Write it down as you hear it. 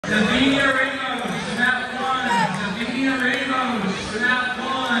Oh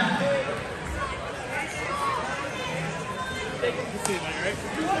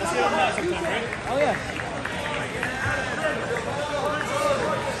yeah.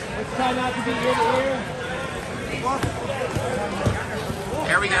 Let's try not to be ear to ear.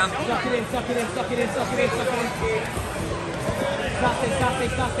 There we go. Suck it in, suck it in, suck it in, suck it in, suck it in. Stop it, stop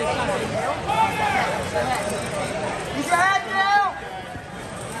it, stop it, stop it. Use your head now!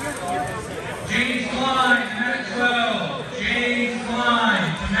 James Klein, mat 12. James Klein,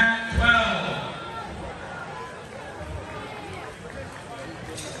 mat 12.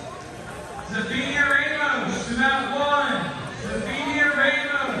 Zavinia Ramos, to mat 1. Zavinia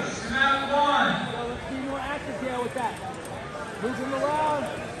Ramos, to mat 1. So let's be more active here with that. Move him around.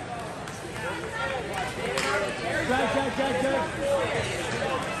 Drag, drag, drag, drag.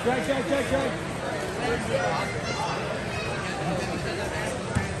 Drag, drag, drag, drag. Right there.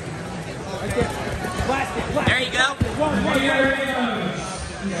 Plastic, plastic. There you go. One, Zavinia Ramos,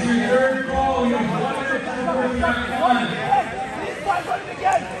 this is your third ball. You have 1 minute before mat 1. Run it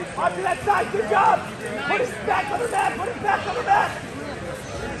again. Onto that side. Good job. Put his back on the mat. Put his back on the mat.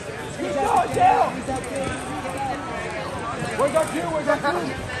 Keep going down. Where's our cue? Where's our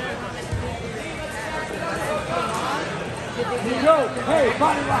cue? Here you go. Hey,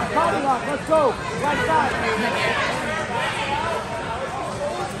 body lock, body lock. Let's go. Right side.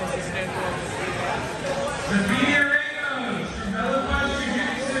 Zavinia Ramos, from Belarus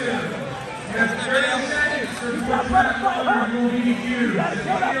Jiu-Jitsu. You have 30 seconds for fourth mat 1. You will be DQ'd.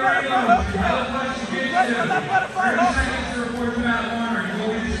 Zavinia Ramos, from Belarus Jiu-Jitsu. 30 seconds for fourth mat 1 or you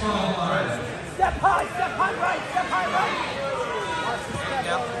will be disqualified. Step high right, step high right.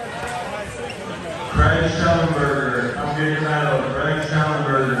 Craig Schellenberger, come get your medal. Craig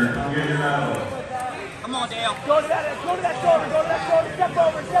Schellenberger, come get your medal. Come on, Dale. Go to that shoulder, go to that shoulder. Step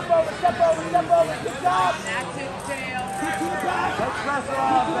over, step over, step over, step over. Good job. That's it, Dale. Keep to the back. Let's press it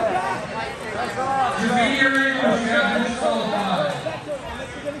off there. Press it off. Zavinia Ramos, you have been disqualified.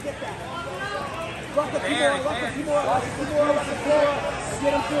 You're going to get that. Lock the Kimura, lock the Kimura, lock the Kimura, lock the Kimura.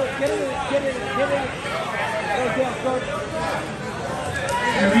 Get him through it, get in it, get in it, get in it. Go down, go.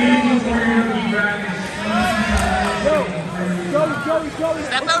 The meeting before you're going to be practice. Joey.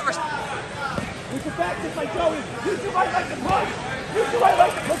 Step over. With the back just like Joey. Use your right leg to push. Use your right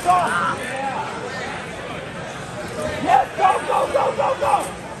leg to push off. Yes, go.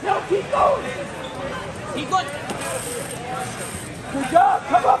 No, keep going. Keep going. Good job.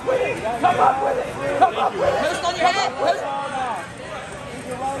 Come up with it. Post on your head. Post.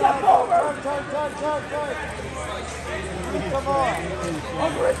 Step over. Turn. Come on.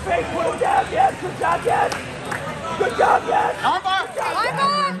 Over his face. Put him down. Yes. Good job, yes. Good job, yes. Armbar. Go.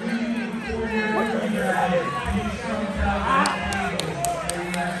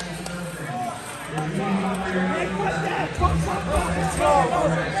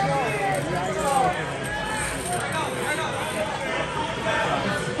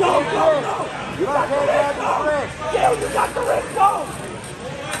 You got the wrist. Dale, you got the wrist. Go.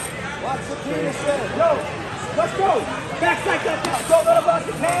 Watch the Peterson. Go. Let's go. Backside up now. Go, little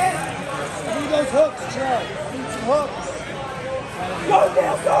bucket pan. Need those hooks, Chad. Need some hooks. Go,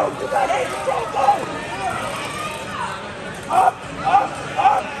 Dale, go. You got 8 control. Go. Up.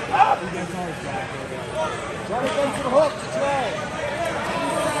 Try to get some hooks, Chad.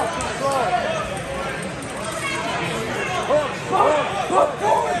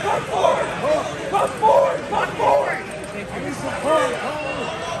 Push forward. I need some hooks.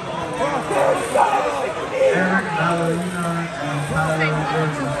 There you go. Everything you need. Eric Ballerina and Tyler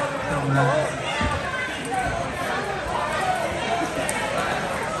Jordan come back.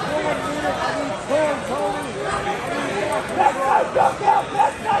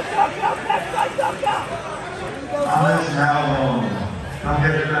 Backside duck out. Thomas Howell, come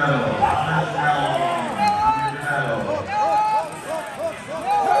get your medal. Thomas Howell, come get your medal.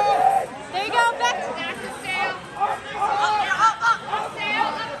 There you go, back to that. Dale.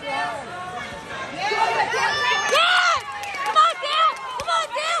 Up, Dale. Yes! Come on,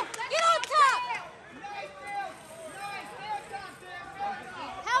 Dale. Get on top.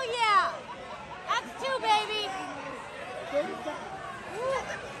 Hell yeah. That's 2, baby.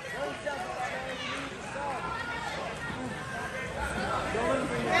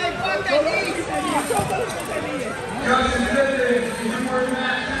 Justin Pittman, you can work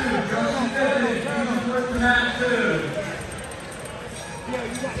mat 2. Justin Pittman, you can work mat 2.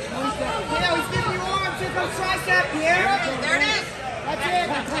 He's giving you arms. Here comes tricep. Here. There it is. That's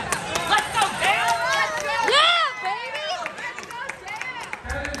it.